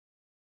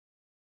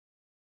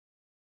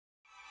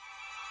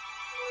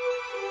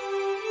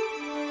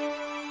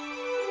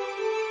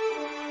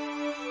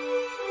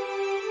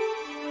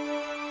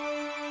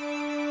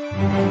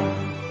Good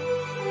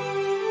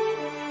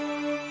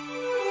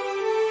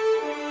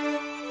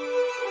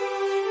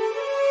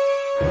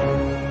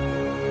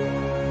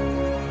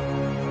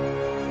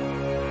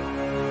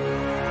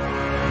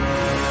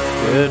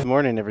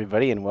morning,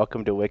 everybody, and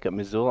welcome to Wake Up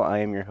Missoula. I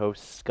am your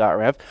host, Scott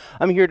Rev.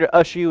 I'm here to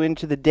usher you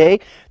into the day,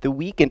 the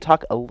week, and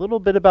talk a little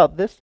bit about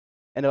this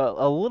and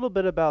a little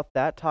bit about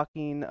that,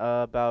 talking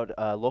about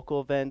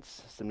local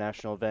events, some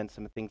national events,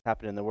 some things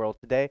happening in the world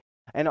today,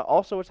 and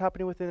also what's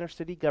happening within our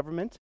city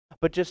government.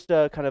 But just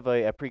kind of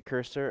a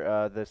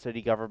precursor, the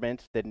city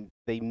government,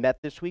 they met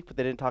this week, but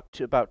they didn't talk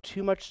about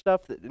too much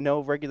stuff. No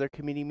regular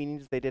committee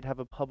meetings. They did have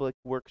a public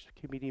works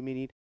committee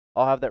meeting.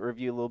 I'll have that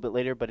review a little bit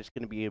later, but it's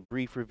going to be a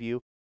brief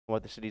review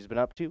what the city's been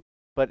up to.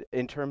 But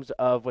in terms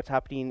of what's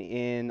happening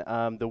in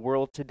the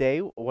world today,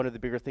 one of the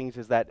bigger things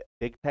is that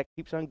big tech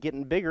keeps on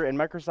getting bigger, and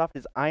Microsoft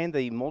is eyeing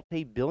the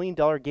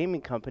multi-billion-dollar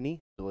gaming company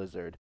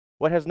Blizzard.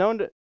 What has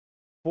known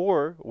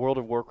for World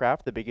of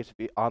Warcraft, the biggest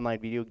online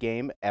video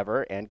game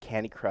ever, and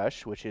Candy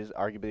Crush, which is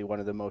arguably one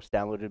of the most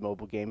downloaded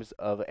mobile games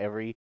of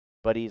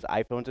everybody's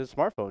iPhones and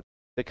smartphones.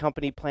 The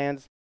company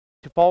plans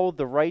to follow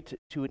the right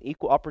to an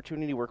equal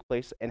opportunity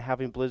workplace and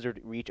having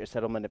Blizzard reach a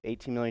settlement of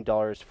 $18 million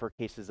for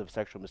cases of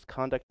sexual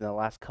misconduct in the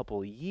last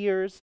couple of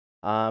years.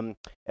 I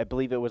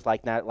believe it was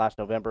like that last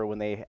November when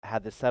they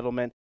had the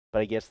settlement,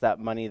 but I guess that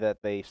money that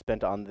they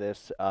spent on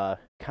this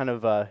kind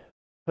of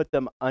put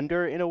them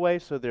under in a way,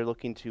 so they're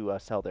looking to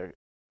sell their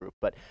group.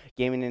 But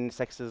gaming and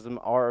sexism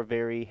are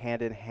very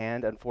hand in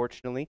hand,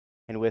 unfortunately.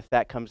 And with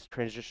that comes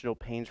transitional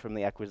pains from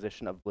the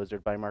acquisition of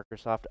Blizzard by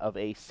Microsoft of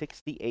a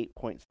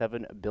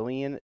 $68.7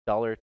 billion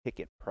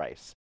ticket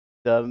price.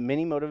 The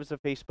many motives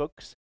of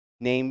Facebook's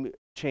name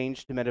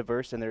change to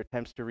Metaverse and their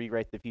attempts to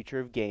rewrite the future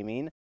of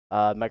gaming.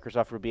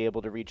 Microsoft will be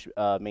able to reach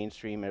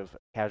mainstream of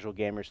casual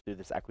gamers through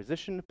this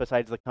acquisition.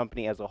 Besides the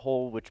company as a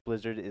whole, which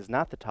Blizzard is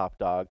not the top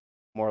dog,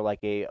 more like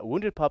a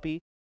wounded puppy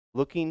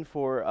looking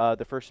for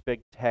the first big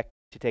tech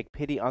to take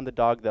pity on the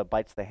dog that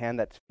bites the hand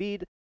that's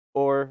feed,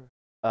 or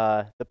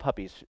the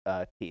puppy's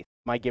teeth.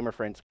 My gamer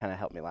friends kind of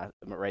helped me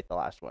write the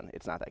last one.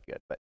 It's not that good,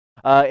 but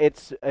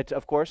it's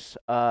of course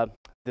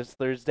this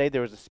Thursday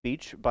there was a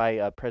speech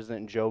by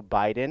President Joe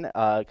Biden,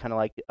 kind of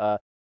like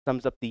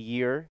sums up the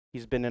year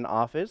he's been in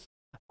office.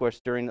 Of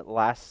course, during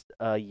last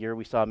year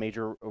we saw a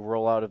major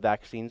rollout of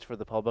vaccines for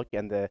the public,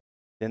 and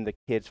then the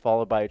kids,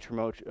 followed by a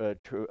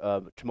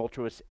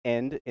tumultuous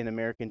end in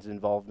Americans'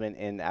 involvement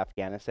in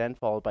Afghanistan,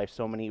 followed by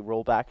so many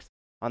rollbacks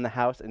on the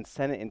House and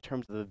Senate in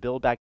terms of the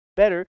Build Back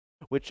Better,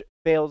 which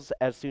fails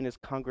as soon as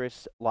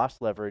Congress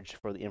lost leverage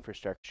for the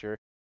infrastructure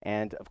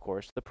and, of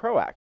course, the PRO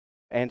Act.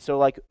 And so,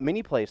 like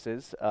many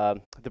places,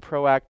 the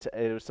PRO Act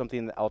is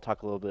something that I'll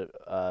talk a little bit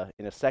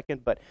in a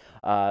second, but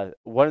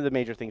one of the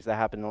major things that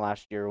happened in the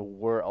last year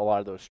were a lot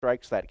of those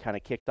strikes that kind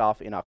of kicked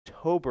off in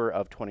October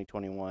of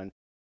 2021,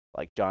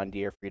 like John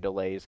Deere,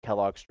 Frito-Lay's,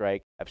 Kellogg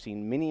strike. I've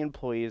seen many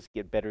employees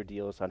get better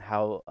deals on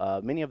how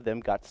many of them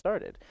got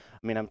started.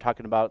 I mean, I'm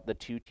talking about the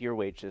two-tier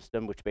wage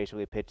system, which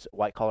basically pits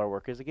white-collar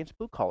workers against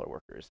blue-collar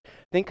workers.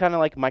 Think kind of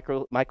like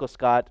Michael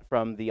Scott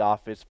from The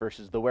Office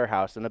versus The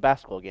Warehouse in a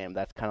basketball game.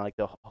 That's kind of like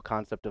the whole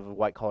concept of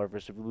white-collar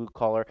versus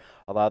blue-collar.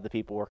 A lot of the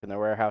people working in the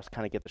warehouse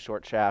kind of get the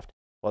short shaft,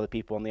 while the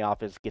people in the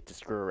office get to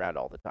screw around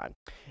all the time.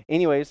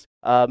 Anyways,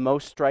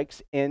 most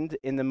strikes end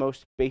in the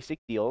most basic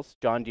deals.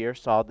 John Deere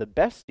saw the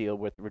best deal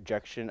with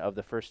rejection of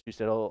the first to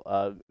settle,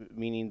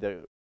 meaning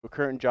the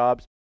current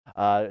jobs,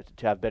 to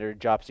have better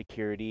job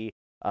security.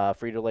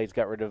 Frito-Lay's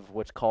got rid of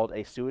what's called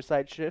a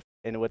suicide shift,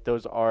 and what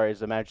those are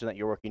is imagine that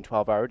you're working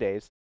 12-hour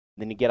days,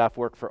 then you get off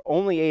work for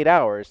only 8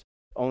 hours,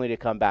 only to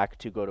come back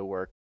to go to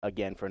work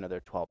again for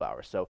another 12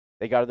 hours. So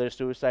they got their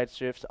suicide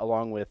shifts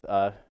along with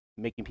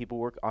making people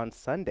work on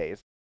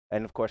Sundays.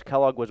 And of course,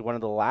 Kellogg was one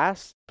of the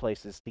last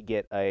places to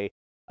get a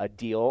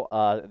deal.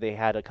 They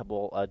had a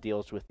couple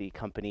deals with the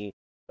company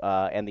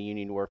and the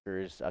union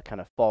workers kind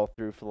of fall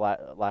through for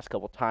the last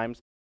couple times,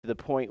 to the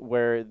point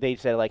where they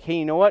said, like, hey,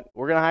 you know what?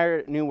 We're gonna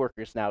hire new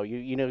workers now.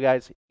 You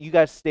know, you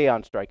guys stay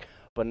on strike.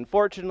 But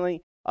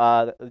unfortunately,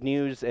 the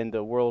news and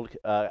the world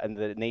and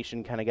the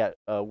nation kind of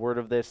got word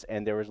of this,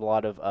 and there was a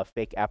lot of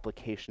fake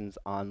applications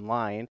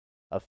online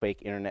of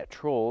fake internet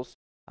trolls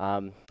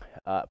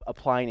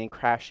applying and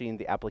crashing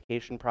the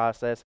application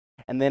process,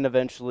 and then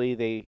eventually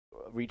they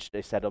reached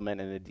a settlement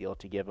and a deal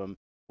to give them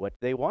what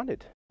they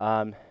wanted.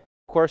 Of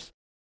course,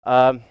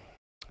 and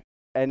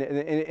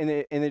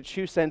in the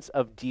true sense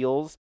of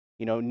deals,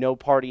 you know, no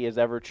party is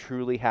ever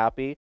truly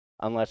happy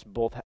unless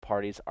both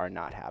parties are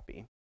not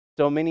happy.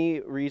 So many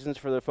reasons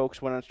for the folks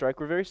who went on strike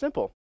were very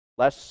simple.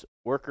 Less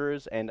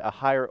workers and a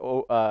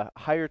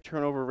higher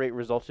turnover rate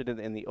resulted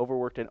in the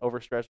overworked and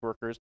overstressed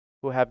workers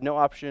who have no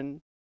option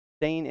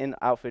staying in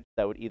outfits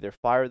that would either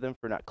fire them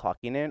for not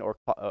clocking in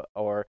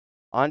or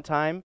on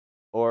time,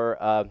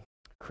 or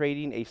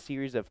creating a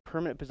series of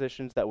permanent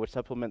positions that would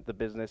supplement the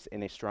business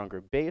in a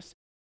stronger base.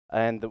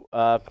 And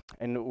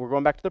we're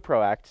going back to the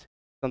PRO Act,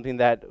 something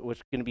that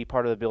was going to be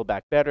part of the Build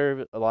Back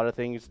Better. A lot of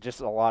things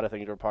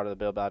were part of the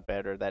Build Back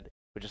Better that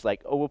were just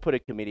like, oh, we'll put a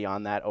committee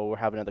on that. Oh, we'll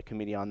have another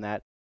committee on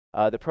that.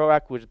 The PRO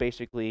Act was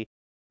basically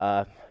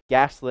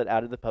gaslit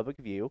out of the public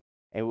view,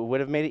 and it would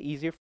have made it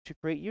easier to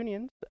create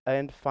unions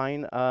and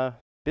fine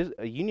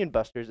union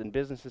busters and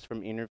businesses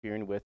from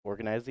interfering with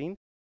organizing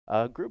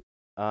groups.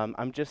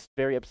 I'm just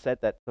very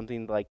upset that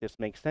something like this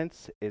makes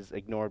sense is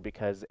ignored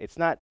because it's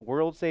not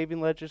world-saving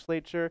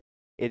legislature.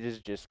 It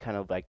is just kind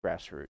of like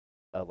grassroots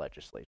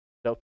legislature.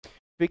 So,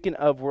 speaking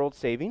of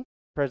world-saving,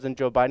 President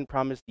Joe Biden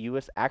promised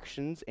U.S.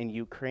 actions in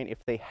Ukraine if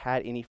they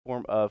had any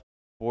form of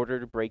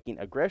border-breaking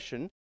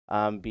aggression.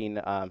 Being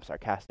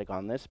sarcastic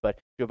on this, but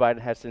Joe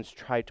Biden has since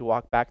tried to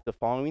walk back the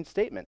following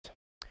statement.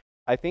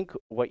 I think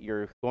what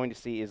you're going to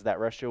see is that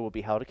Russia will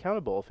be held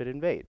accountable if it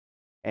invades,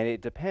 and it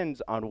depends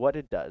on what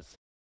it does.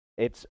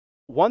 It's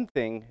one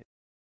thing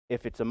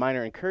if it's a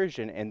minor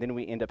incursion, and then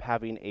we end up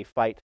having a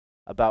fight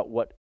about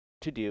what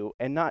to do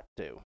and not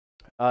do.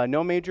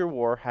 No major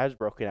war has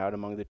broken out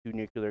among the two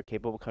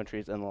nuclear-capable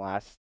countries in the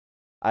last,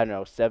 I don't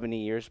know, 70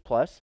 years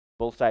plus.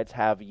 Both sides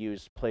have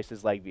used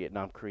places like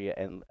Vietnam, Korea,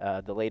 and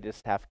the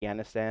latest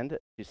Afghanistan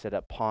to set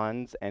up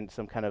pawns and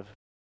some kind of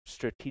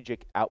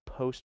strategic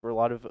outpost for a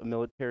lot of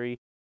military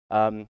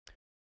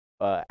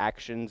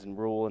actions and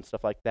rule and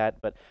stuff like that.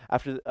 But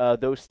after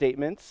those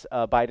statements,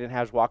 Biden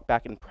has walked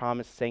back and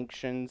promised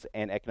sanctions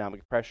and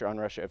economic pressure on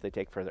Russia if they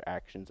take further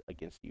actions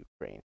against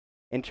Ukraine.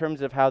 In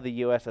terms of how the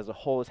U.S. as a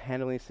whole is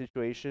handling the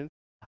situation,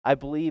 I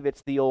believe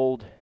it's the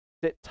old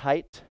sit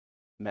tight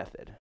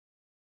method.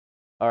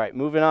 All right,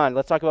 moving on.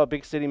 Let's talk about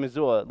Big City,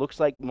 Missoula. It looks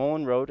like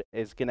Mullen Road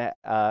is going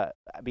to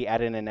be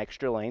adding an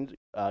extra lane,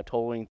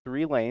 totaling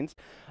 3 lanes,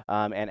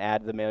 and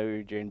add the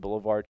Mary Jane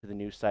Boulevard to the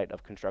new site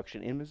of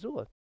construction in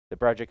Missoula. The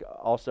project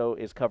also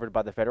is covered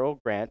by the federal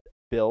grant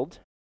build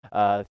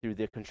through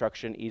the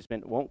construction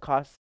easement. Won't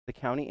cost the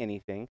county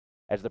anything,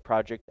 as the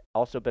project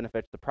also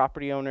benefits the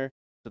property owner.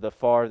 So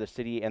the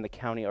city and the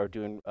county are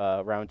doing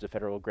rounds of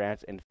federal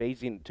grants and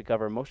phasing to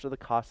cover most of the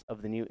costs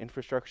of the new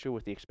infrastructure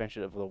with the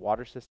expansion of the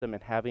water system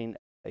and having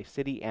a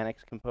city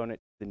annex component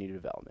to the new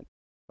development.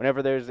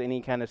 Whenever there's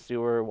any kind of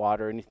sewer,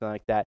 water, anything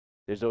like that,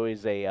 there's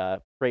always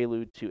a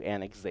prelude to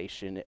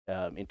annexation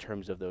in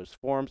terms of those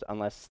forms,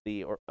 unless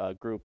the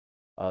group,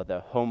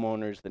 the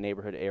homeowners, the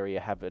neighborhood area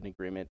have an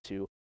agreement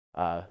to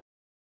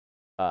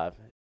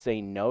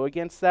say no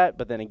against that.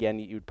 But then again,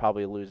 you'd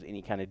probably lose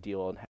any kind of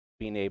deal on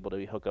being able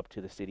to hook up to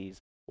the city's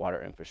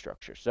water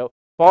infrastructure. So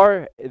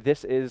far,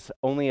 this is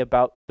only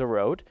about the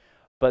road,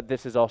 but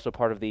this is also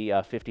part of the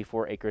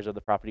 54 acres of the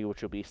property,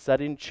 which will be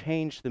sudden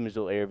change to the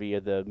Missoula area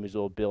via the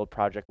Missoula Build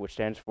Project, which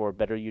stands for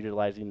Better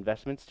Utilizing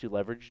Investments to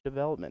Leverage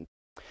Development.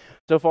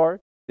 So far,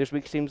 this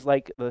week seems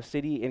like the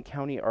city and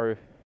county are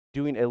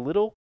doing a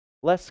little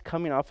less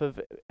coming off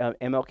of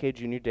MLK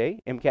Junior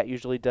Day. MCAT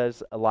usually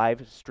does a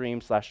live stream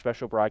 /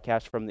 special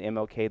broadcast from the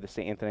MLK, the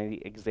St.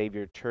 Anthony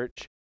Xavier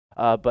Church,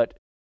 but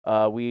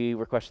we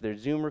requested their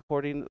Zoom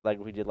recording like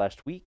we did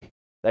last week,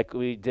 like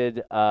we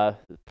did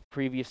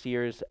previous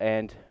years,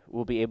 and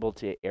we'll be able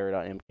to air it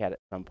on MCAT at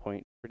some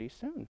point pretty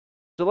soon.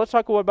 So let's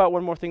talk about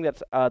one more thing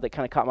that's that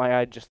kind of caught my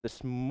eye just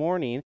this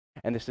morning,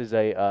 and this is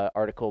a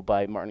article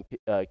by Martin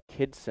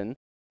Kidson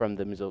from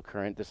the Missoula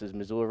Current. This is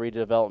Missoula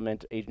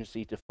Redevelopment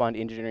Agency to fund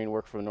engineering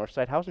work for the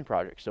Northside Housing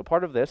Project. So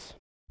part of this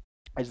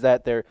is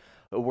that they're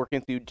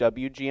working through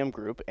WGM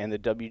Group, and the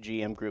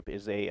WGM Group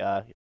is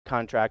a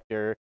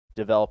contractor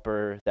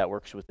developer that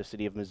works with the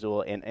city of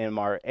Missoula and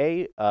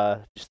MRA.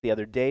 Just the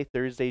other day,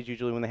 Thursdays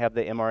usually when they have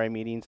the MRA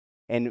meetings,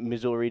 and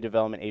Missoula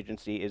Redevelopment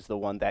Agency is the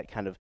one that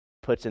kind of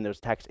puts in those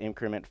tax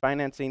increment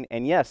financing.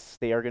 And yes,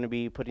 they are going to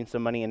be putting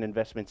some money and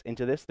investments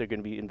into this. They're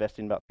going to be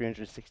investing about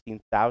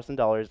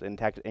 $316,000 in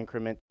tax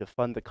increment to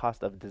fund the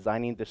cost of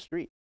designing the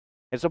street.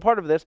 And so part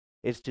of this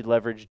is to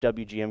leverage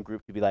WGM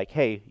Group to be like,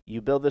 hey,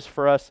 you build this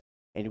for us,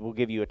 and we'll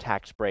give you a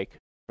tax break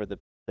for the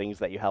things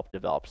that you help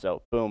develop.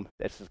 So boom,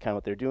 this is kind of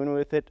what they're doing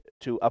with it,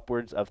 to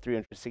upwards of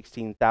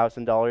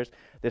 $316,000.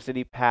 The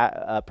city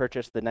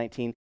purchased the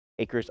 19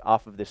 acres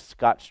off of the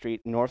Scott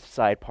Street north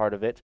side part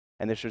of it,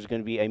 and this was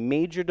going to be a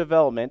major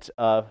development.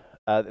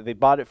 They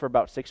bought it for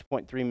about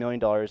 $6.3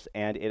 million,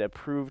 and it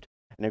approved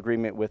an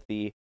agreement with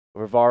the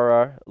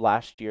Rivara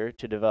last year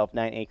to develop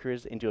 9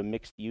 acres into a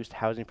mixed-use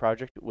housing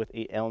project with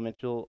an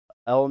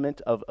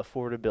element of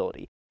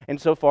affordability. And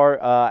so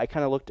far, I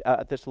kind of looked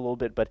at this a little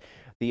bit, but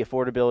the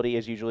affordability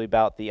is usually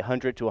about the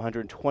 100 to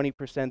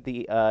 120%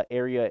 the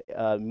area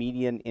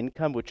median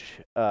income,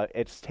 which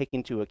it's taking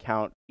into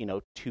account,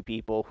 2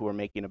 people who are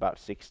making about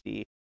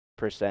 60%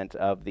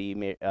 of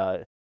the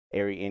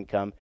area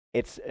income.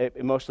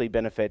 It mostly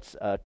benefits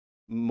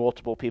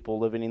multiple people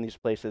living in these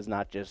places,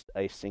 not just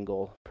a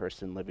single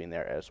person living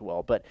there as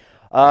well. But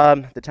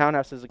the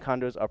townhouses and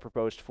condos are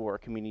proposed for a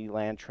community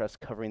land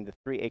trust covering the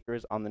 3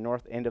 acres on the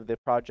north end of the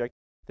project.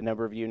 The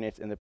number of units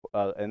in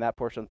that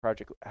portion of the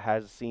project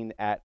has seen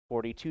at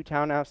 42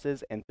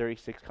 townhouses and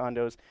 36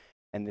 condos,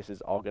 and this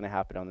is all going to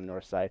happen on the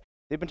north side.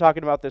 They've been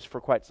talking about this for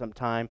quite some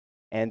time,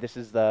 and this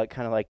is the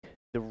kind of like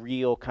the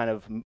real kind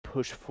of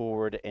push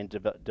forward in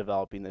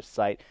developing this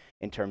site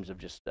in terms of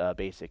just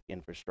basic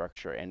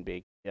infrastructure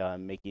and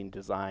making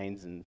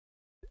designs and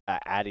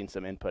adding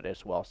some input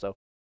as well. So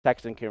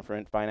tax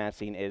increment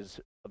financing is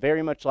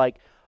very much like,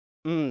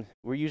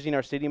 we're using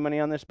our city money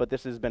on this, but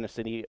this has been a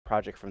city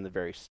project from the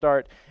very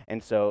start,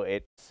 and so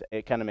it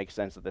kind of makes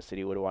sense that the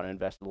city would want to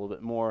invest a little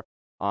bit more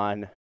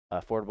on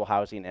affordable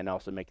housing and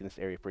also making this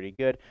area pretty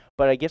good.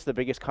 But I guess the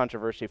biggest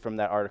controversy from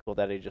that article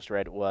that I just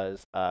read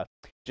was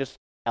just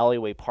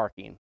alleyway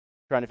parking,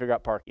 trying to figure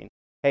out parking.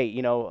 Hey,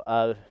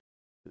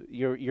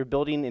 you're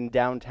building in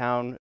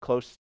downtown,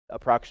 close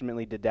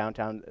approximately to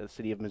downtown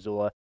city of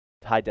Missoula.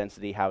 High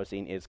density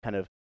housing is kind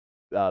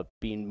of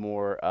being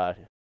more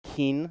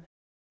keen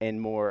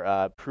and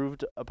more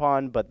proved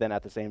upon, but then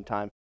at the same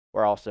time,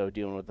 we're also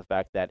dealing with the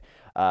fact that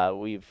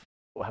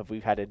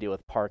we've had to deal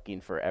with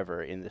parking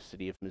forever in the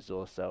city of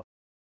Missoula. So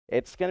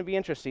it's going to be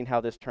interesting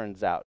how this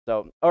turns out.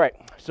 So, all right.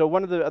 So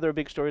one of the other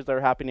big stories that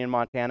are happening in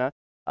Montana,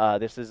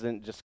 this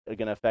isn't just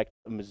going to affect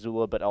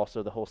Missoula, but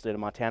also the whole state of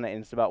Montana,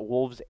 and it's about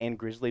wolves and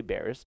grizzly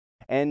bears.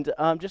 And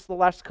just the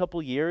last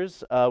couple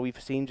years,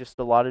 we've seen just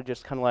a lot of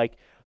just kind of like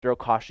throw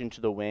caution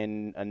to the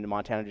wind, and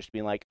Montana just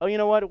being like, oh, you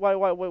know what? Why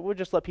we'll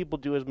just let people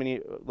do as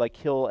many, like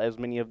kill as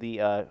many of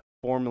the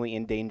formerly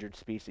endangered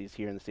species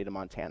here in the state of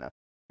Montana.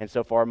 And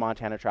so far,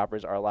 Montana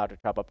trappers are allowed to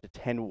trap up to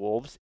 10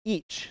 wolves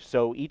each.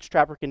 So each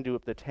trapper can do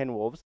up to 10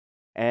 wolves,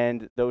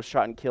 and those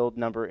shot and killed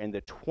number in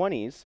the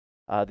 20s.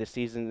 The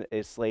season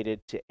is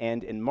slated to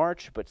end in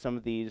March, but some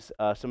of these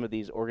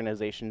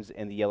organizations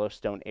in the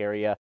Yellowstone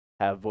area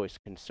have voiced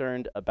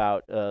concern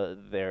about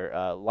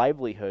their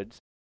livelihoods.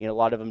 A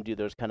lot of them do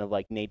those kind of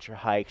like nature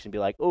hikes and be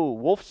like, oh,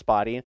 wolf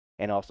spotting,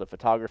 and also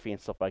photography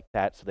and stuff like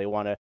that. So they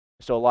want to.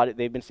 So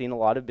they've been seeing a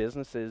lot of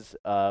businesses,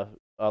 a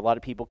lot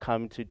of people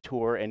come to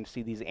tour and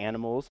see these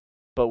animals,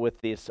 but with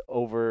this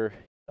kind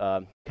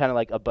of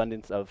like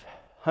abundance of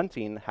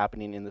hunting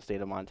happening in the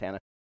state of Montana,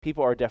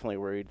 people are definitely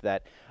worried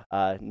that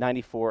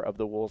 94 of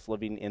the wolves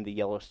living in the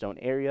Yellowstone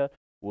area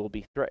will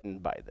be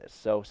threatened by this.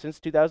 So since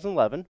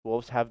 2011,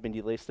 wolves have been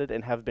delisted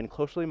and have been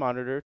closely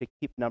monitored to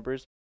keep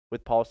numbers,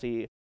 with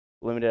policy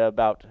limited at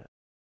about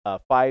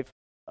 5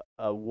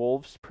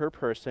 wolves per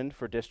person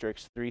for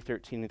districts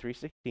 313 and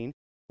 316,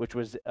 which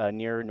was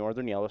near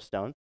northern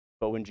Yellowstone.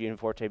 But when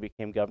Gianforte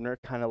became governor,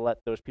 kind of let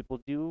those people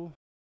do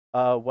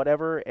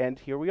whatever, and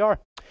here we are.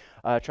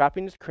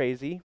 Trapping is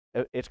crazy.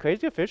 It's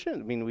crazy efficient.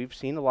 I mean, we've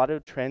seen a lot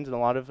of trends and a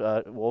lot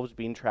of wolves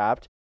being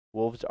trapped.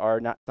 Wolves are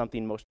not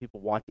something most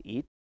people want to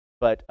eat,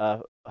 but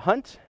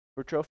hunt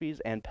for trophies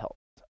and pelts.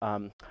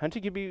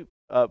 Hunting can be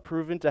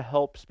proven to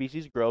help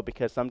species grow,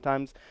 because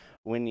sometimes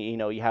when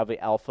you have an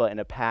alpha in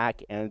a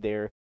pack and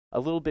they're a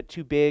little bit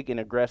too big and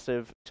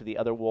aggressive to the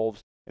other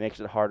wolves, it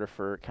makes it harder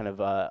for kind of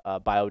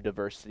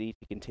biodiversity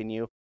to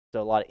continue.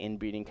 So a lot of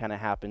inbreeding kind of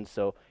happens.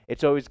 So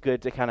it's always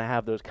good to kind of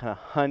have those kind of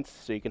hunts,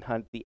 so you can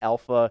hunt the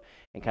alpha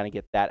and kind of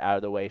get that out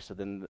of the way. So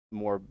then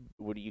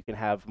you can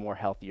have more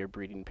healthier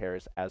breeding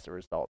pairs as a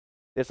result.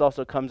 This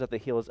also comes at the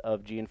heels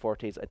of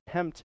Gianforte's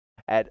attempt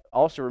at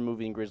also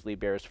removing grizzly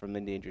bears from the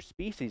endangered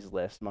species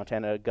list.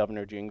 Montana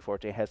Governor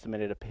Gianforte has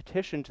submitted a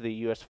petition to the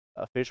U.S.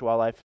 Fish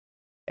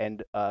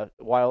and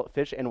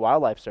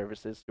Wildlife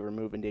Services to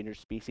remove Endangered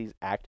Species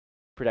Act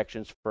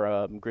protections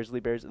from grizzly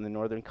bears in the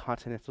Northern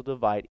Continental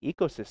Divide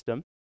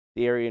ecosystem,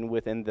 the area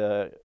within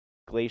the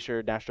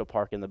Glacier National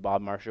Park and the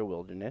Bob Marshall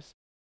Wilderness.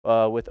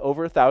 With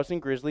over 1,000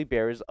 grizzly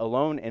bears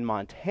alone in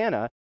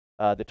Montana,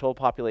 the total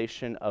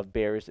population of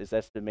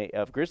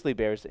grizzly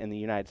bears in the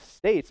United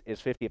States is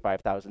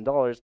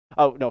 $55,000.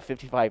 Oh no,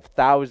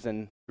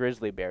 55,000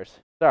 grizzly bears.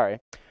 Sorry,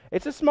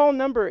 it's a small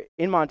number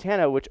in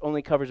Montana, which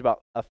only covers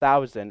about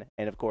 1,000,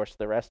 and of course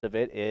the rest of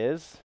it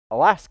is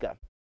Alaska.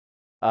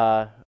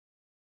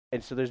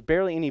 And so there's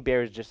barely any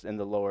bears just in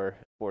the lower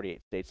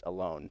 48 states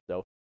alone.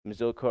 So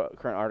Missoula current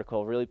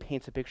article really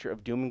paints a picture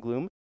of doom and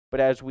gloom.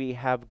 But as we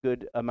have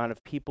good amount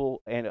of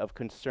people and of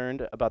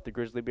concerned about the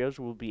grizzly bears,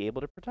 we'll be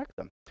able to protect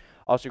them.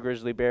 Also,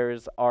 grizzly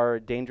bears are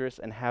dangerous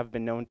and have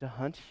been known to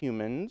hunt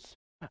humans.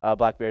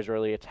 Black bears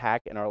rarely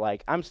attack and are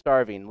like, I'm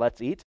starving,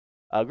 let's eat.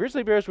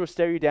 Grizzly bears will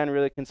stare you down and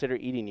really consider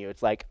eating you.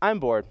 It's like, I'm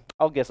bored,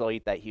 I'll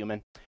eat that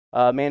human.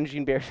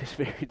 Managing bears is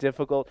very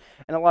difficult,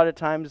 and a lot of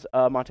times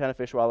Montana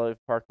Fish Wildlife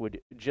Park would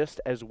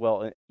just as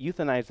well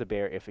euthanize the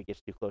bear if it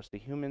gets too close to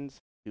humans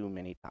too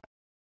many times.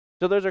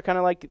 So those are kind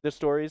of like the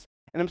stories,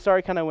 and I'm sorry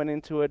I kind of went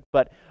into it,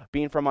 but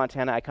being from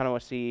Montana, I kind of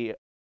want to see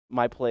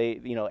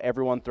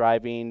everyone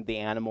thriving, the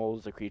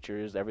animals, the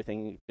creatures,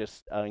 everything,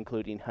 just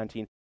including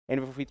hunting.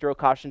 And if we throw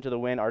caution to the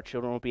wind, our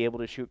children won't be able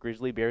to shoot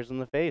grizzly bears in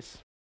the face.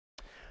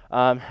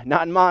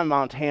 Not in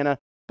Montana.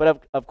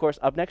 But of course,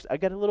 up next, I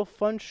got a little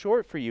fun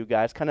short for you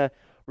guys, kind of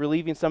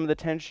relieving some of the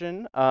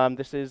tension.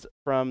 This is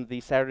from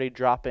the Saturday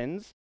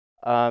drop-ins.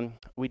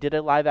 We did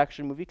a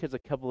live-action movie because a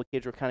couple of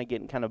kids were kind of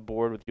getting kind of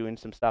bored with doing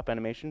some stop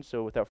animation.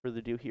 So without further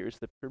ado, here's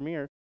the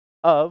premiere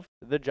of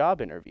The Job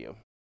Interview.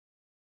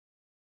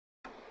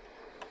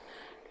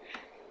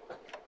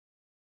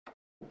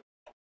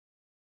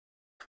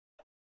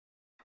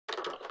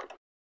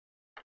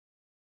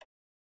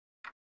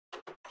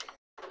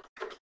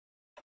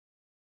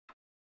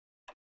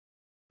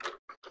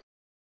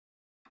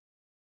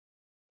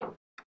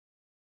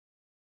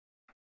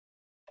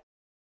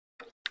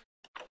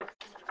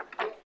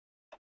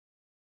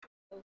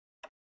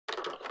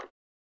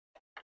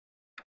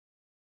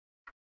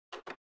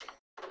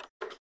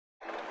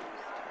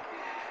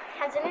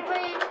 Has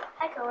anybody,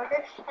 hi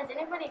coworker, has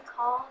anybody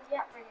called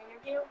yet for an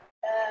interview?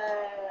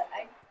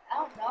 I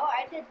don't know.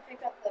 I did pick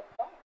up the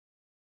phone.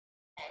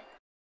 Okay.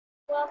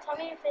 Well, tell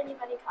me if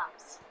anybody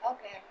comes.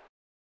 Okay.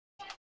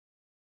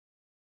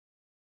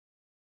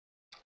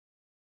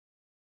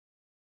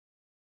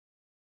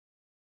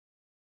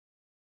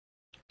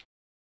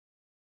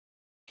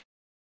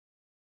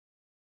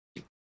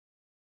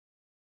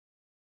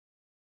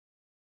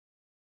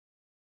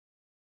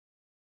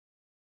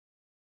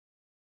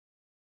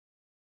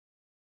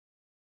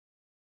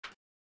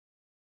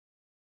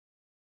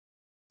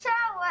 So,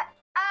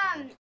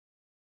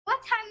 what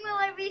time will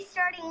I be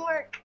starting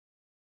work?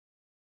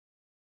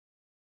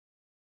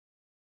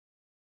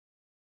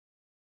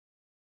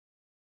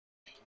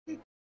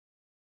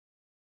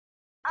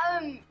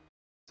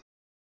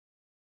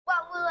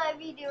 What will I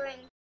be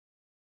doing?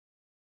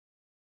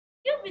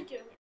 You'll be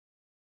doing it.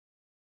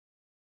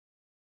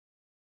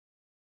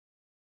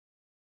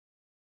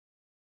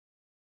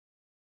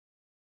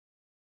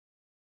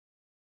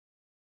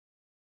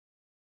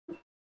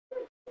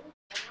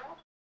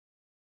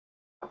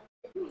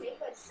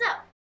 So,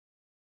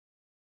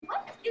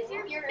 what is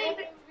your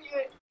favorite?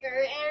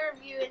 Your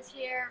interview is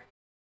here.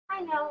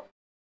 I know.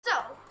 So,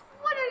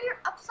 what are your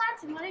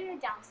upsides and what are your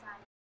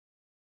downsides?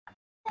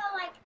 So,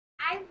 like,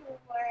 I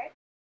work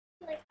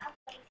like a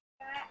place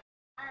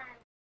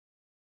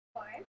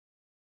for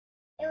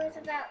it was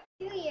about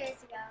 2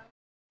 years ago.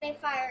 They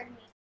fired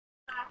me.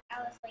 I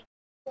was like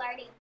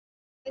flirting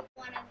with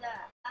one of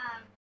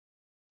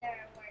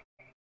their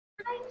workers.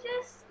 I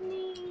just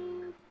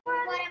need.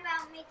 What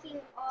about making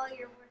all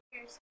your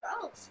workers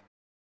girls?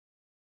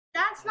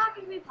 That's not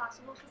going to be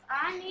possible because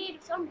I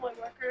need some boy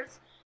workers,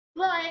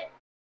 but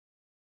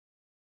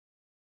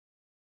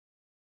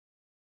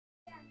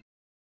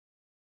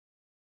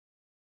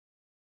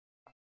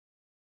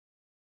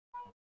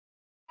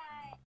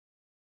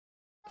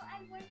So I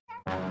worked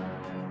at.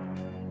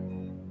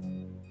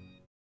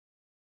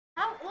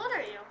 how old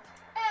are you?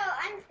 Oh,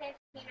 I'm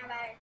 15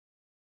 about it.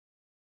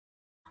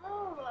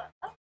 Oh,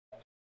 okay.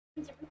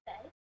 When's your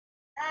birthday?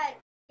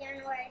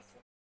 January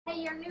 6th.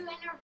 Hey, your new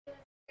interview is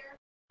here.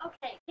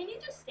 Okay, can you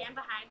just stand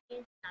behind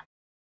me?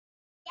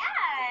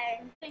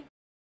 Yeah. Thank you.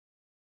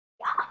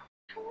 Yeah.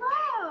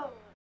 Hello.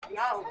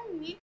 Yo. Nice to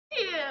meet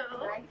you.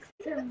 Nice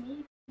to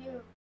meet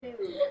you too.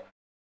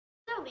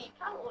 So, Lee,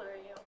 how old are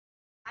you?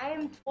 I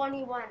am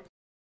 21.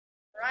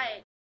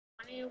 Right,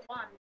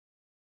 21.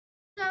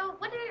 So,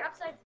 what are your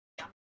upsides?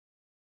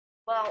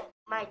 Well,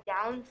 my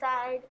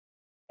downside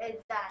is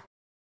that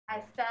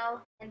I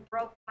fell and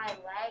broke my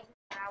leg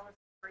when I was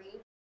 3.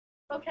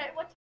 Okay,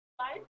 what's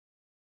your side?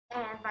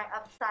 And my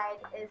upside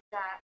is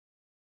that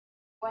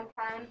one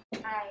time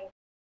I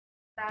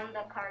found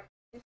the cartridge.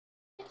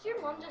 Did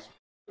your mom just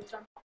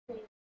jump off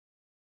me?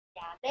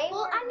 Yeah, they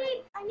Well, were. I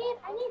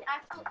need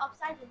actual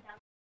upsides and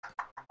downsides.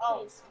 Oh,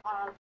 Please.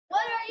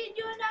 What are you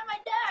doing at my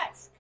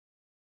desk?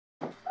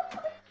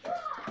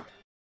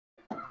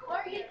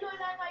 What are you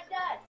doing at my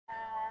desk?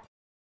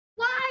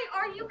 Why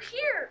are you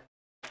here?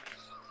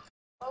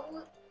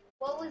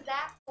 What was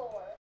that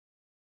for?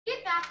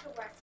 Get back to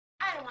work.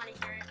 I don't want to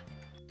hear it.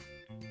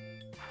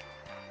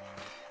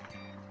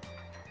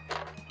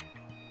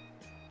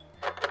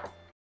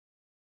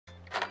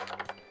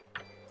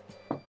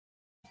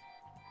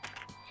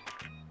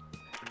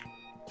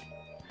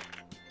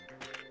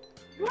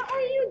 What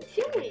are you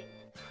doing?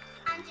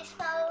 I'm just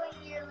following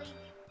your lead.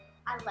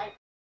 I like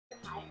the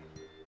fire.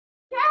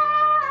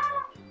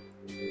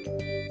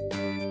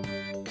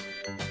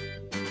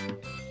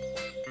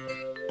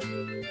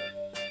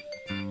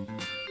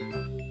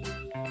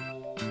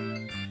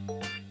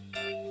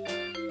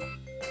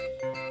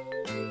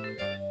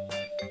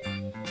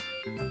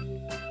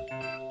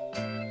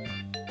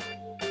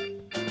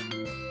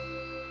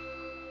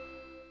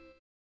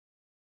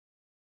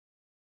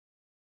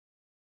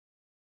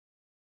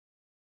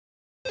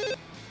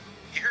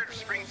 You heard of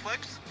Spring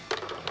Flicks?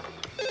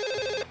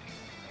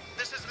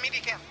 This is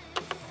Media Camp.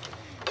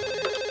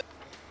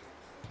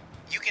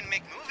 You can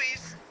make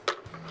movies.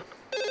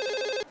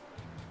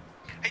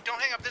 Hey, don't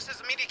hang up. This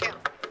is Media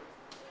Camp.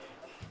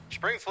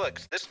 Spring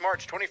Flicks, this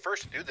March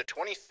 21st through the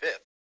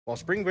 25th. While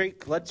spring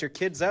break lets your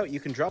kids out, you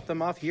can drop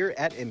them off here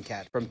at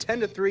MCAT. From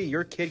 10 to 3,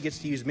 your kid gets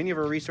to use many of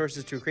our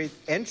resources to create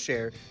and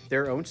share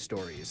their own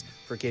stories.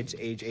 For kids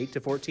age 8 to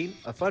 14,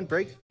 a fun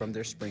break from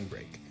their spring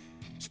break.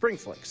 Spring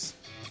Flicks.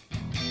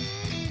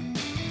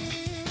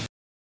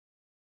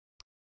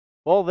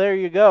 Well, there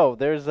you go.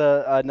 There's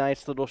a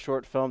nice little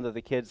short film that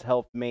the kids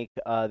helped make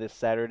this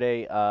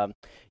Saturday.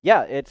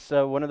 Yeah, it's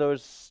one of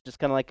those just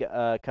kind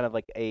of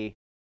like a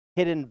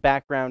hidden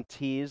background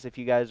tease if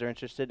you guys are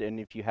interested, and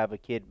if you have a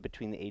kid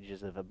between the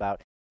ages of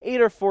about 8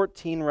 or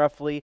 14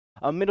 roughly.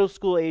 Middle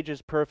school age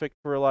is perfect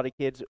for a lot of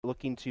kids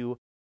looking to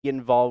get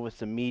involved with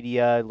some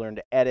media, learn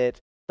to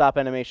edit. Stop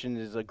animation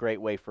is a great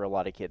way for a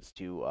lot of kids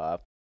to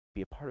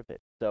be a part of it.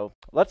 So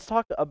let's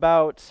talk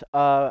about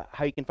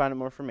how you can find out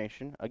more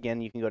information. Again,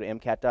 you can go to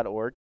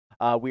mcat.org.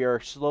 We are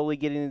slowly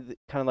getting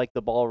kind of like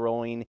the ball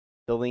rolling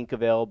the link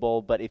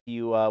available. But if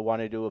you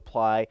wanted to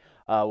apply,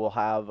 we'll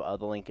have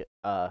the link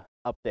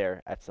up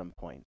there at some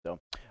point. So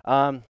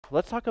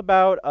let's talk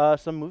about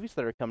some movies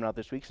that are coming out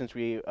this week, since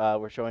we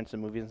were showing some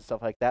movies and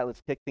stuff like that.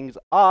 Let's kick things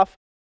off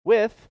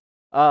with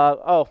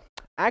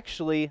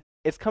actually,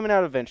 it's coming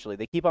out eventually.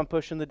 They keep on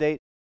pushing the date.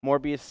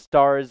 Morbius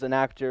stars an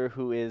actor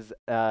who is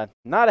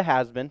not a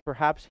has-been.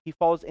 Perhaps he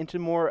falls into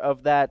more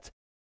of that.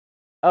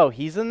 Oh,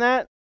 he's in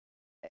that?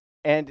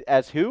 And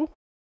as who?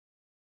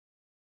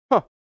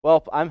 Huh.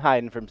 Well, I'm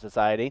hiding from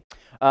society.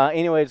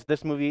 Anyways,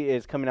 this movie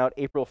is coming out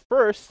April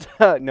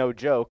 1st. No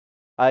joke.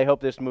 I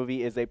hope this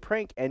movie is a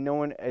prank and no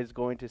one is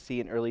going to see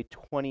an early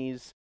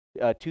 2000s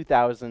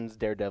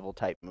Daredevil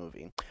type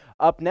movie.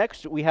 Up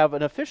next, we have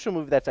an official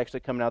movie that's actually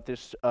coming out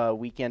this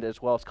weekend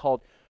as well. It's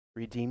called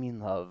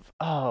Redeeming Love.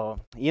 Oh,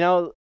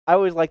 I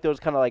always like those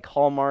kind of like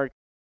Hallmark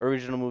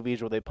original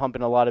movies where they pump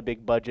in a lot of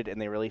big budget and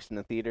they release in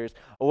the theaters.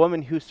 A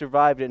woman who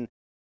survived an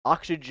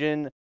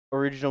Oxygen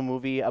original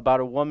movie about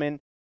a woman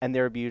and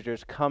their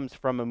abusers comes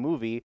from a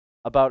movie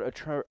about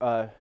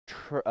a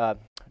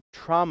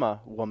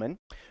trauma woman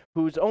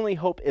whose only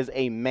hope is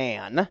a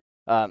man.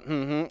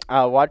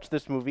 Watch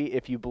this movie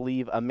if you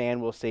believe a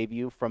man will save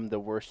you from the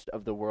worst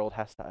of the world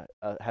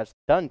has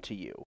done to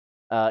you.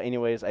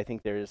 Anyways, I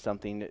think there is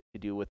something to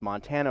do with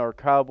Montana or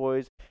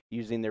cowboys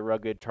using their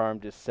rugged charm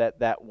to set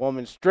that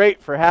woman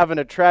straight for having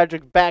a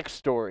tragic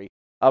backstory.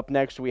 Up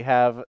next, we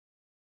have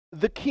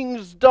The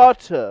King's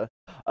Daughter.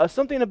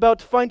 Something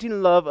about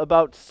finding love,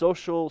 about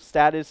social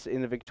status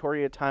in the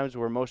Victoria times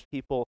where most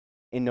people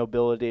in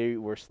nobility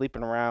were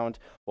sleeping around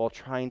while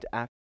trying to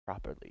act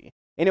properly.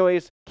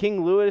 Anyways,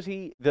 King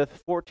Louis the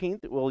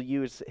 14th will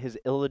use his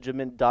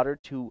illegitimate daughter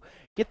to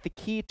get the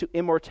key to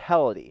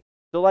immortality.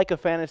 So like a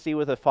fantasy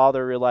with a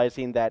father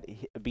realizing that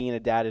being a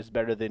dad is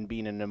better than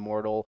being an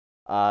immortal,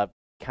 kind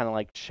of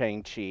like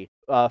Shang-Chi.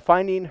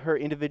 Finding her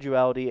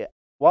individuality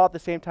while at the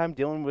same time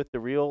dealing with the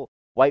real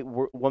white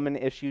woman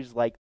issues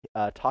like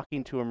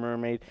talking to a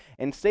mermaid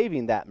and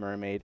saving that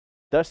mermaid,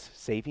 thus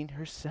saving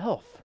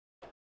herself.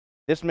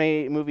 This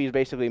movie is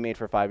basically made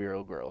for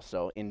 5-year-old girls,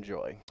 so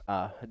enjoy.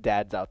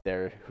 Dads out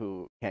there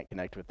who can't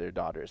connect with their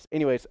daughters.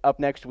 Anyways, up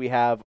next we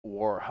have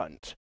War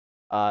Hunt.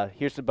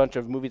 Here's a bunch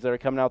of movies that are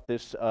coming out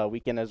this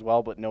weekend as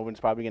well, but no one's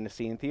probably going to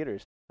see in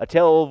theaters. A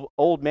tale of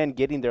old men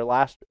getting their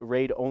last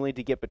raid only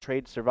to get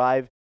betrayed,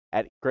 survive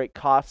at great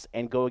costs,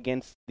 and go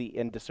against the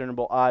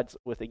indiscernible odds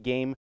with a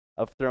Game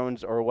of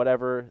Thrones or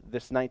whatever,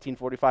 this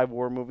 1945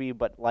 war movie,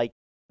 but like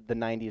the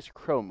 90s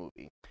Crow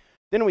movie.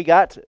 Then we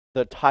got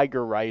The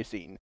Tiger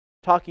Rising.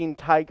 Talking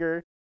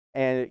tiger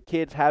and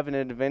kids having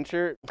an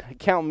adventure.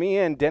 Count me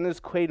in. Dennis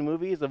Quaid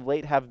movies of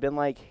late have been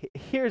like,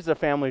 here's a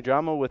family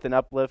drama with an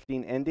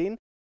uplifting ending.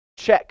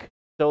 Check.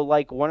 So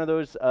like one of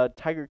those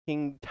Tiger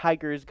King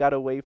tigers got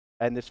away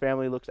and this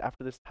family looks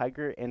after this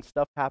tiger and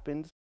stuff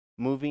happens.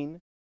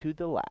 Moving to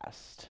the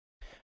last.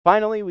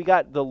 Finally, we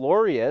got The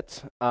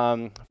Laureate.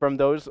 From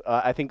those,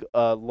 I think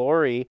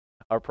Lori,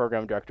 our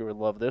program director, would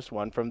love this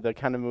one. From the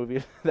kind of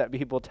movies that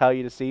people tell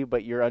you to see,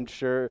 but you're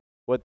unsure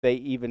what they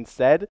even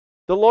said.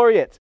 The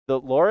Laureate.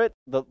 Laureate.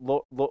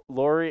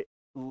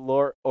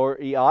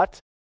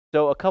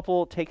 So a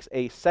couple takes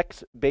a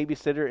sex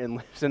babysitter and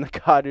lives in a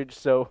cottage.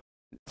 So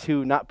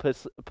to not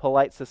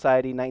polite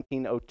society,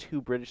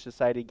 1902 British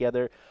society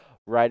together,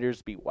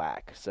 writers be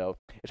whack. So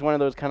it's one of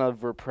those kind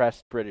of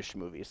repressed British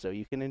movies. So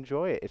you can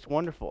enjoy it. It's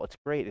wonderful. It's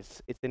great.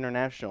 It's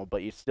international,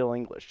 but it's still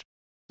English.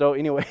 So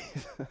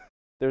anyways,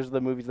 there's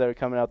the movies that are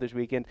coming out this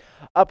weekend.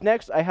 Up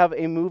next, I have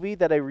a movie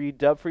that I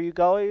redubbed for you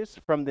guys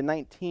from the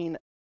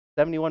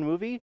 1971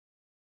 movie,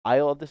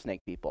 Isle of the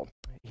Snake People.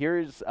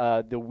 Here's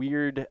the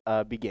weird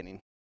beginning.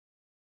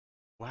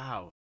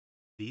 Wow,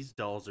 these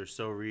dolls are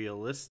so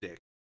realistic.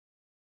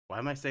 Why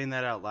am I saying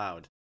that out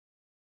loud?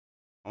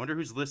 I wonder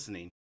who's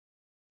listening.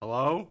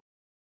 Hello?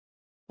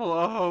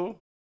 Hello?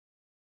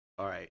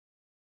 Alright,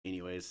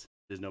 anyways,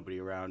 there's nobody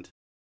around.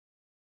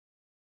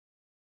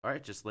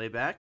 Alright, just lay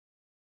back.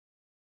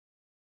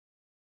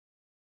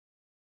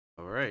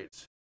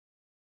 Alright.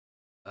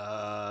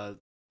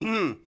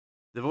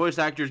 The voice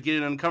actor is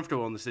getting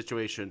uncomfortable in the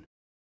situation.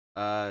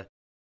 I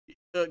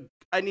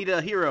need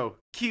a hero.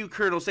 Cue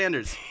Colonel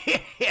Sanders.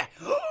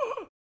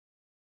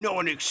 No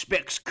one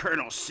expects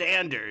Colonel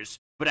Sanders,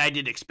 but I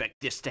did expect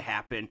this to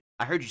happen.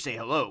 I heard you say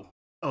hello.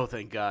 Oh,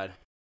 thank God.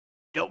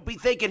 Don't be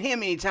thanking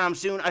him anytime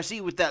soon. I see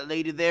you with that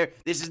lady there.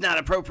 This is not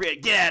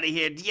appropriate. Get out of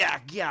here.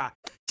 Yeah.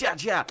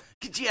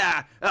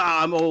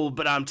 I'm old,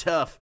 but I'm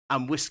tough.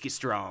 I'm whiskey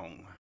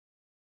strong.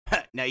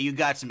 Now you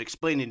got some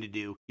explaining to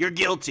do. You're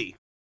guilty.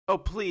 Oh,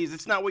 please,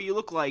 it's not what you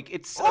look like.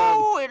 It's,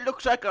 it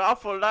looks like an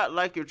awful lot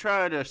like you're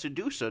trying to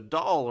seduce a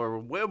doll or a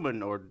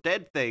woman or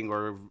dead thing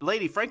or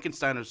Lady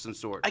Frankenstein of some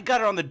sort. I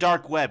got it on the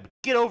dark web.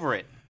 Get over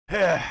it.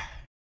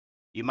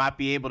 You might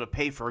be able to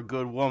pay for a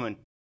good woman.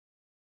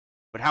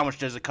 But how much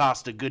does it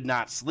cost a good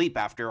night's sleep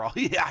after all?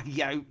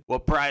 Yeah.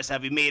 What price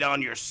have you made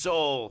on your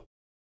soul?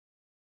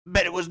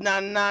 Bet it was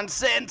 99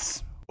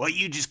 cents. Well,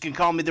 you just can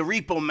call me the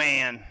Repo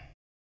Man.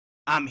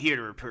 I'm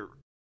here to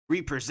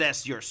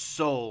repossess your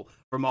soul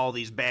from all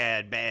these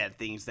bad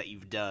things that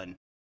you've done.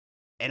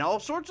 And all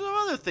sorts of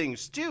other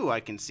things, too, I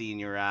can see in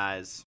your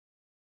eyes.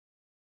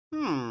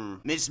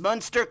 Miss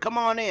Munster, come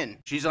on in.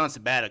 She's on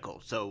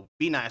sabbatical, so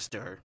be nice to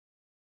her.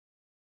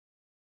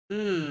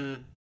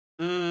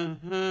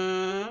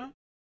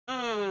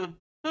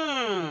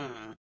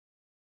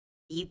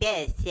 You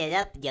better set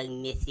up,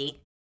 young missy.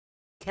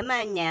 Come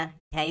on now,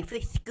 time for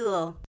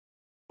school.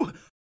 What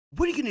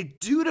are you gonna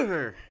do to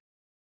her?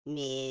 What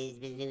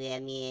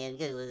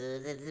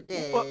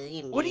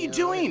are you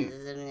doing?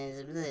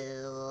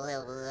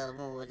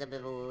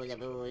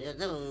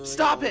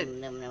 Stop it!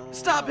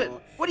 Stop it!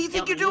 What do you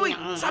think you're doing?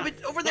 Stop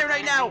it over there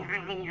right now!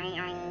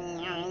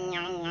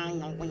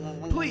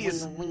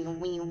 Please!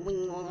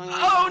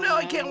 Oh no,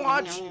 I can't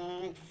watch!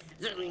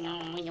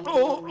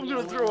 Oh, I'm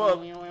gonna throw up!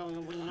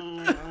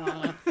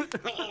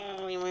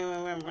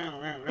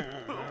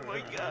 Oh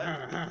my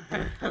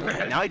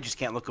god. Now I just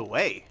can't look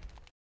away.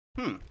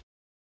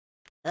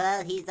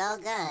 Well, he's all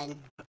gone.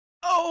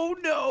 Oh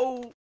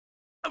no!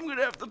 I'm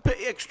gonna have to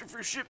pay extra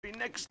for shipping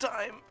next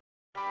time.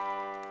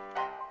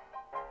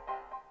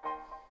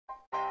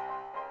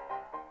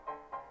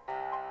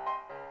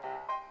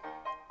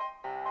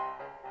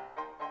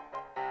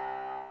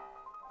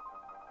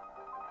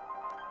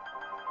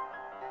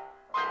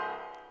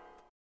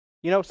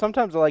 You know,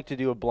 sometimes I like to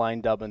do a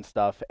blind Dubbin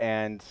Stuff,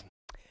 and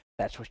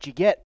that's what you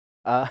get.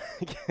 Up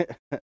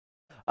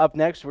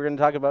next, we're going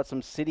to talk about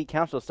some city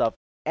council stuff.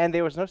 And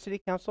there was no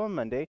city council on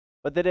Monday,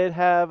 but they did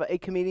have a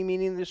committee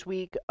meeting this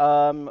week,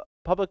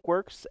 Public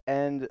Works,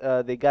 and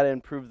they got to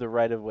improve the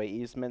right-of-way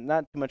easement.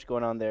 Not too much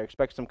going on there.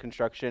 Expect some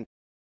construction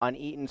on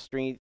Eaton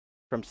Street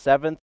from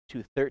 7th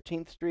to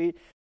 13th Street.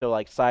 So,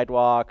 like,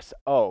 sidewalks.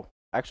 Oh,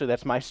 actually,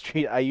 that's my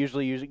street. I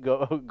usually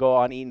go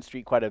on Eaton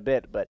Street quite a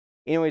bit, but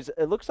anyways,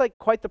 it looks like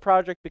quite the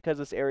project because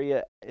this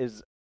area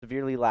is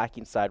severely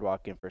lacking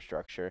sidewalk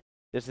infrastructure.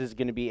 This is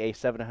going to be a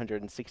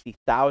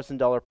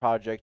 $760,000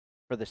 project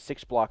for the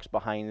 6 blocks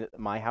behind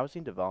my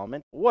housing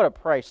development. What a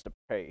price to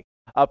pay.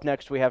 Up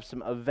next, we have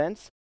some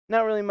events.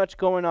 Not really much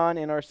going on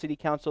in our city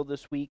council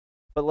this week,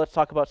 but let's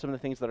talk about some of the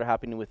things that are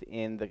happening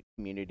within the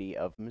community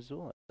of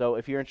Missoula. So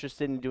if you're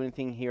interested in doing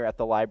anything here at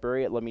the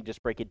library, let me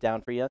just break it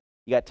down for you.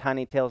 You got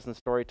Tiny Tales and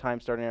Story Time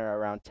starting at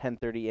around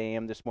 10:30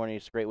 a.m. this morning.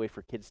 It's a great way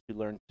for kids to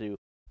learn to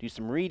do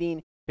some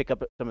reading, pick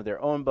up some of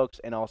their own books,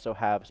 and also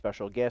have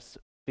special guests,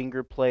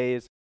 finger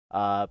plays,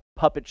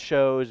 puppet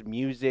shows,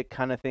 music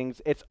kind of things.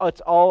 It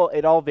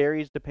all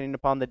varies depending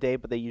upon the day,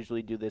 but they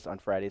usually do this on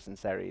Fridays and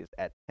Saturdays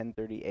at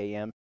 10:30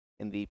 a.m.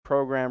 in the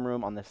program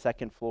room on the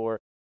 2nd floor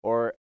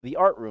or the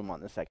art room on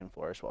the 2nd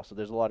floor as well. So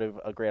there's a lot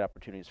of great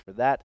opportunities for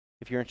that.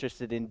 If you're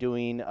interested in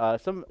doing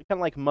some kind of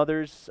like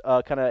mothers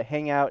kind of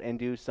hang out and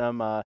do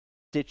some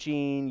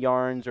stitching,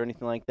 yarns, or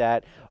anything like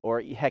that,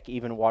 or heck,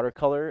 even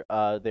watercolor,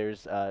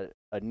 there's a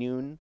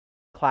noon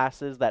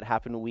classes that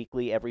happen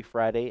weekly every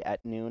Friday at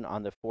noon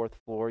on the 4th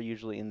floor,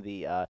 usually in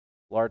the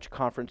large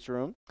conference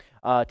room.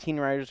 Teen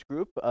Writers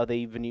Group,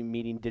 they've been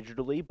meeting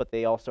digitally, but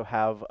they also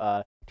have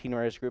Teen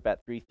Writers Group at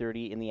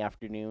 3:30 in the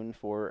afternoon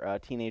for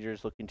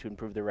teenagers looking to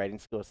improve their writing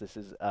skills. This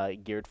is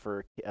geared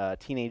for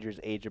teenagers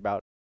age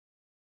about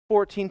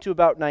 14 to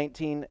about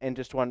 19 and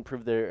just want to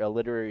improve their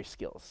literary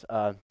skills.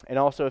 And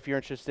also, if you're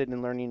interested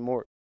in learning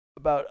more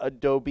about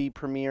Adobe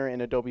Premiere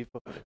and Adobe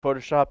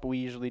Photoshop, we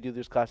usually do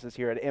these classes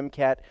here at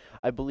MCAT.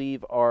 I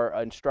believe our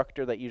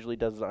instructor that usually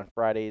does it on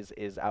Fridays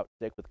is out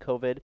sick with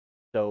COVID,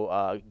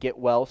 so get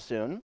well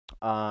soon.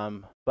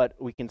 But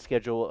we can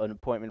schedule an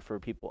appointment for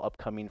people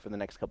upcoming for the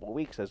next couple of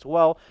weeks as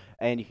well,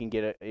 and you can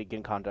get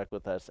in contact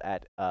with us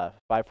at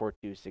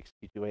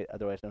 542-6228,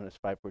 otherwise known as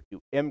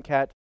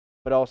 542-MCAT,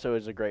 but also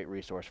is a great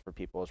resource for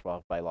people as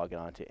well by logging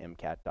on to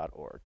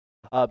mcat.org.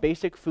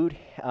 Basic Food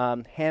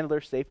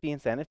Handler Safety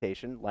and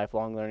Sanitation,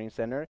 Lifelong Learning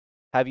Center.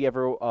 Have you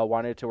ever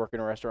wanted to work in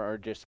a restaurant or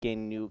just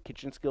gain new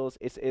kitchen skills?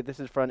 This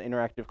is fun,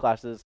 interactive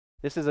classes.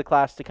 This is a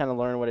class to kind of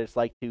learn what it's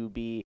like to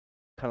be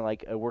kind of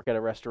like work at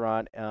a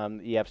restaurant.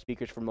 You have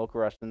speakers from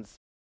local restaurants,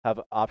 have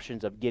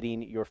options of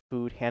getting your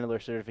food handler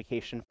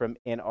certification from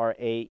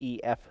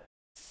NRAEF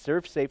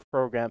ServSafe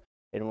program,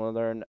 and we'll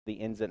learn the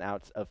ins and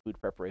outs of food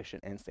preparation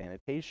and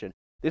sanitation.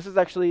 This is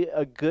actually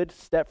a good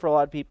step for a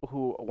lot of people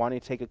who want to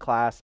take a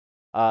class,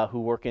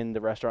 who work in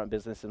the restaurant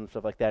business and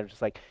stuff like that. It's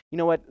just like, you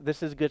know what,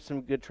 this is good,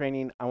 some good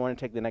training. I want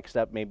to take the next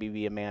step, maybe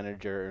be a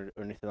manager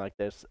or anything like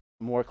this.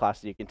 More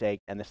classes you can take,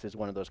 and this is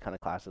one of those kind of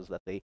classes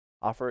that they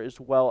offer as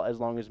well, as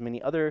long as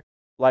many other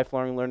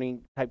lifelong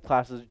learning type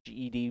classes,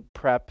 GED,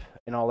 prep,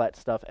 and all that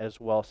stuff as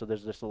well. So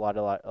there's just a lot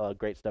of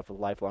great stuff with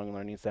Lifelong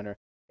Learning Center.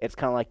 It's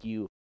kind of like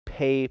you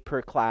pay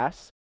per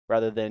class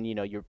rather than,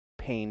 you're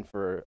paying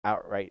for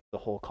outright the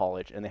whole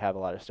college, and they have a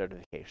lot of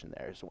certification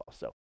there as well.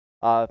 So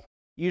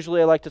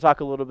usually I like to talk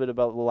a little bit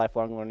about the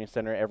Lifelong Learning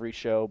Center every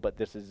show, but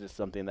this is just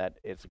something that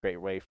it's a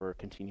great way for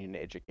continuing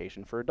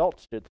education for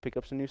adults to pick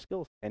up some new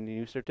skills and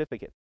new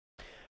certificates.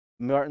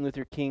 Martin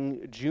Luther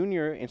King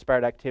Jr.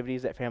 inspired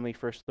activities at Family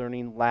First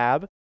Learning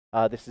Lab.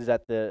 This is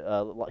at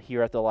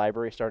here at the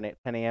library starting at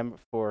 10 a.m.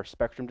 for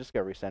Spectrum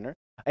Discovery Center.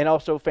 And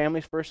also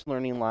Families First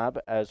Learning Lab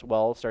as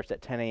well starts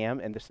at 10 a.m.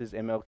 And this is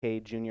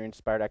MLK Junior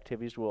Inspired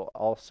Activities. We'll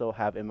also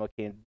have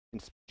MLK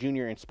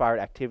Junior Inspired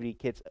Activity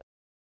kits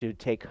to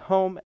take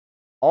home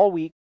all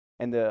week.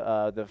 And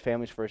the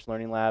Families First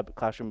Learning Lab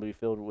classroom will be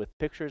filled with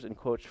pictures and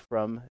quotes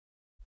from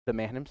the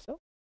man himself.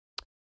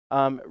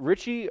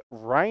 Richie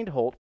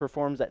Reinhold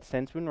performs at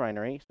Senspoon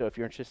Winery. So if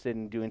you're interested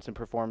in doing some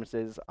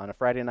performances on a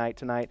Friday night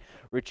tonight,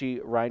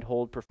 Richie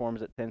Reinhold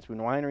performs at Senspoon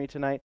Winery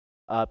tonight.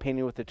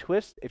 Painting with a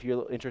Twist, if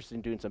you're interested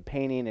in doing some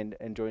painting and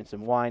enjoying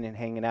some wine and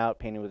hanging out,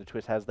 Painting with a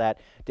Twist has that.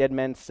 Dead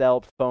Men's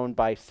Cell, phone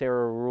by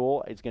Sarah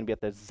Rule. It's going to be at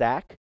the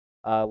Zach.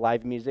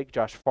 Live music,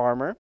 Josh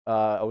Farmer.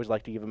 I always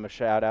like to give him a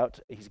shout out.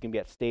 He's going to be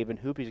at Stave and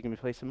Hoop. He's going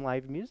to play some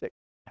live music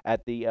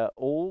at the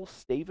old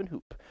Stave and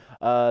Hoop.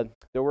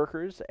 The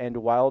Workers and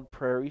Wild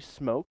Prairie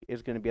Smoke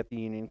is going to be at the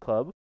Union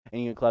Club.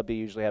 And Union Club, they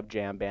usually have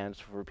jam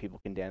bands where people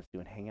can dance to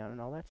and hang out and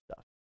all that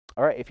stuff.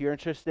 All right, if you're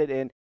interested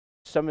in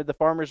some of the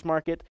farmers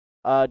market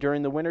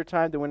during the winter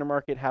time, the winter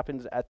market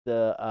happens at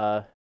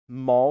the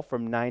mall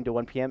from 9 to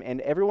 1 p.m.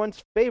 And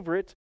everyone's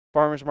favorite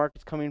farmers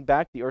market's coming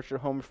back. The Orchard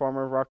Home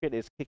Farmer Market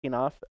is kicking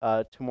off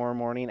tomorrow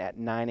morning at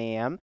 9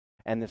 a.m.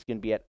 And it's going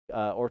to be at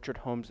Orchard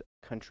Homes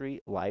Country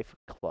Life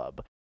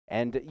Club.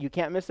 And you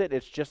can't miss it.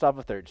 It's just off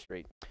of 3rd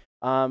Street.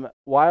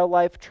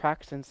 Wildlife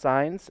Tracks and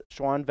Signs,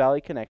 Swan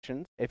Valley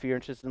Connections. If you're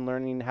interested in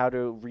learning how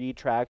to read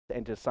tracks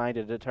and to sign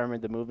to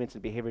determine the movements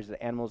and behaviors of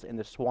animals in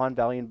the Swan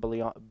Valley and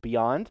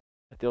beyond,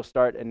 they'll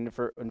start an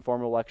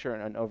informal lecture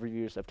and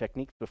overviews of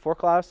techniques before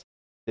class.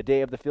 The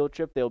day of the field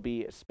trip, they'll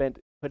be spent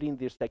putting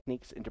these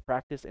techniques into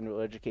practice and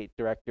will educate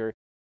director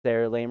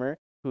Sarah Lamer,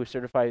 who is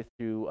certified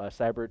through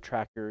Cyber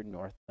Tracker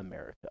North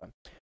America.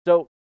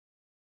 So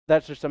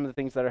that's just some of the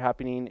things that are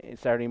happening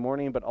Saturday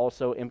morning, but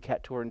also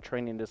MCAT tour and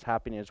training is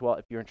happening as well.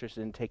 If you're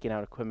interested in taking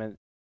out equipment,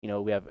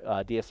 we have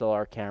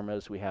DSLR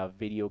cameras, we have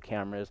video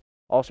cameras,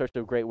 all sorts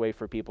of great way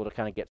for people to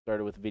kind of get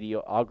started with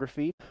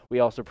videography.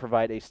 We also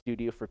provide a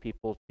studio for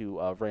people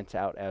to rent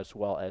out, as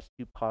well as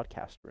 2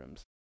 podcast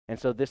rooms. And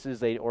so this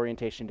is a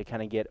orientation to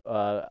kind of get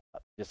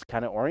just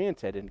kind of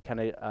oriented and kind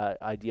of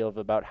idea of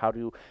about how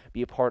to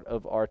be a part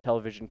of our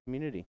television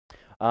community.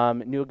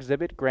 New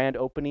exhibit, grand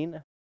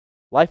opening,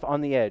 Life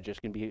on the Edge is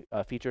going to be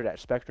featured at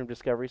Spectrum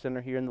Discovery Center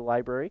here in the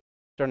library,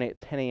 starting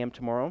at 10 a.m.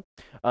 tomorrow.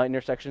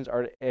 Intersections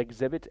Art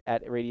exhibit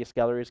at Radius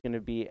Gallery is going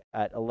to be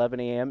at 11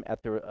 a.m.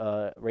 at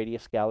the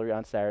Radius Gallery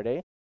on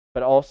Saturday.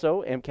 But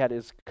also, MCAT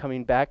is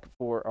coming back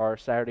for our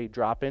Saturday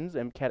drop-ins,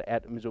 MCAT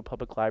at Missoula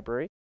Public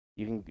Library.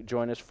 You can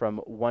join us from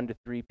 1 to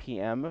 3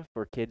 p.m.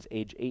 for kids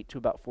age 8 to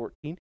about 14.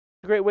 It's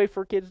a great way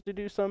for kids to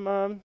do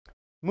some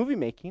movie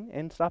making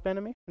and stop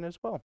animation as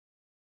well.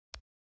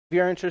 If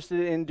you're interested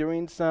in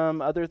doing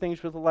some other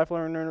things with the Life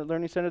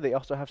Learning Center, they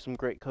also have some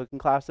great cooking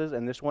classes,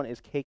 and this one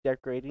is cake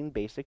decorating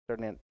basics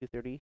starting at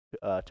 2:30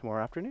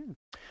 tomorrow afternoon.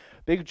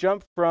 Big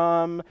jump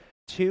from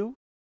 2.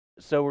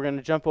 So we're going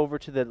to jump over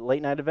to the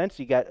late night events.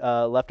 You got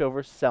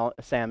Leftover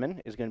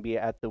Salmon is going to be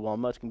at the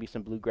Wilma. It's going to be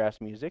some bluegrass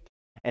music.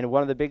 And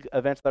one of the big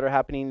events that are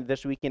happening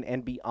this weekend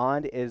and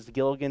beyond is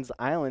Gilligan's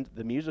Island,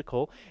 the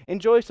musical.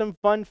 Enjoy some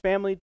fun,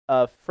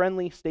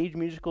 family-friendly stage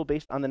musical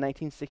based on the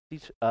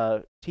 1960s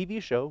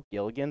TV show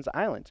Gilligan's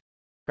Island.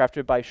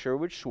 Crafted by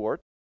Sherwood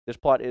Schwartz, this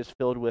plot is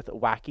filled with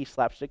wacky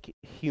slapstick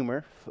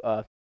humor,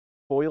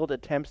 foiled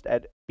attempts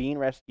at being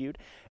rescued,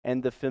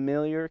 and the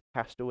familiar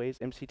castaways.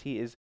 MCT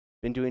has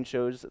been doing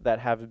shows that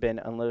have been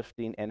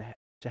uplifting and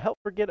to help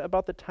forget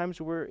about the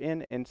times we're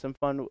in, and some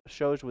fun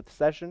shows with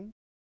session.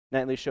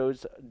 Nightly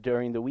shows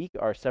during the week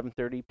are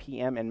 7:30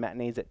 p.m. and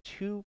matinees at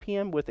 2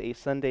 p.m. with a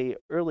Sunday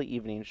early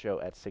evening show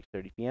at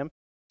 6:30 p.m.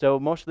 So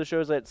most of the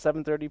shows at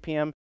 7:30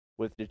 p.m.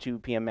 with the 2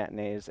 p.m.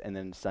 matinees, and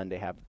then Sunday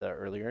have the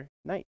earlier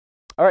night.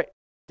 All right,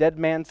 Dead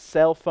Man's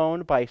Cell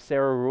Phone by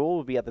Sarah Rule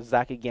will be at the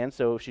Zach again,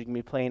 so she's going to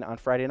be playing on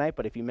Friday night,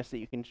 but if you missed it,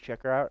 you can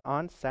check her out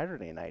on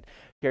Saturday night.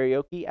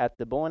 Karaoke at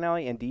the Bowling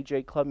Alley and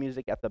DJ Club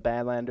Music at the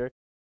Badlander.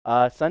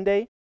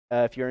 Sunday,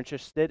 if you're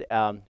interested,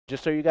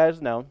 just so you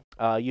guys know,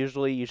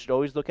 usually you should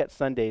always look at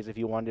Sundays if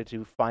you wanted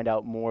to find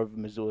out more of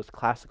Missoula's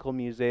classical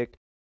music,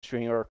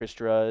 string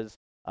orchestras,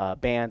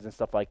 bands, and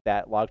stuff like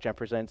that. Logjam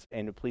presents,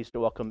 and pleased to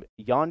welcome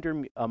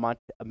Yonder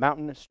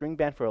Mountain String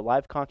Band for a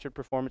live concert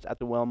performance at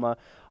the Wilma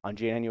on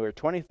January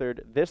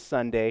 23rd, this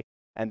Sunday.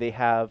 And they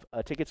have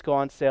tickets go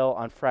on sale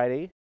on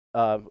Friday,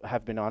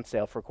 have been on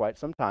sale for quite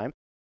some time.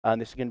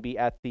 This is going to be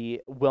at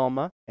the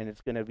Wilma, and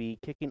it's going to be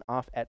kicking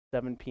off at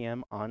 7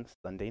 p.m. on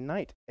Sunday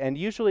night. And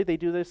usually they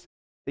do this,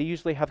 they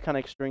usually have kind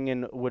of string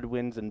and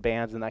woodwinds and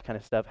bands and that kind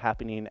of stuff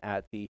happening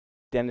at the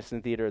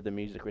Dennison Theater, the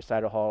Music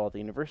Recital Hall at the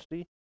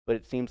university. But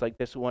it seems like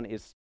this one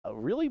is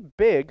really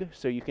big,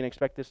 so you can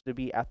expect this to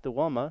be at the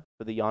Wilma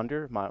for the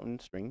Yonder Mountain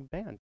String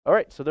Band. All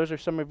right, so those are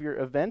some of your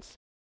events.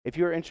 If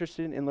you're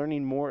interested in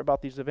learning more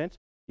about these events,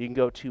 you can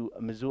go to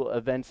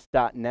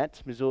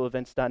MissoulaEvents.net.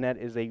 MissoulaEvents.net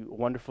is a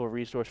wonderful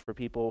resource for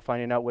people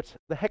finding out what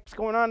the heck's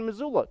going on in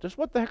Missoula. Just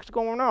what the heck's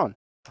going on.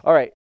 All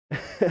right.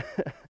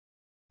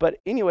 But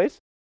anyways,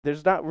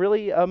 there's not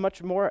really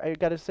much more I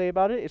got to say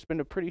about it. It's been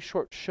a pretty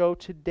short show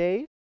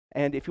today.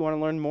 And if you want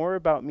to learn more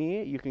about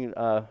me, you can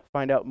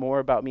find out more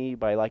about me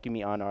by liking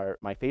me on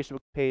my Facebook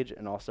page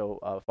and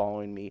also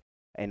following me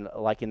and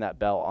liking that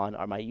bell on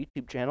my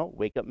YouTube channel,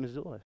 Wake Up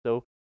Missoula.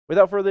 So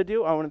without further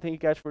ado, I want to thank you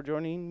guys for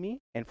joining me.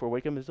 And for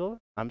Wake Up Missoula,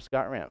 I'm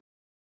Scott Ramp.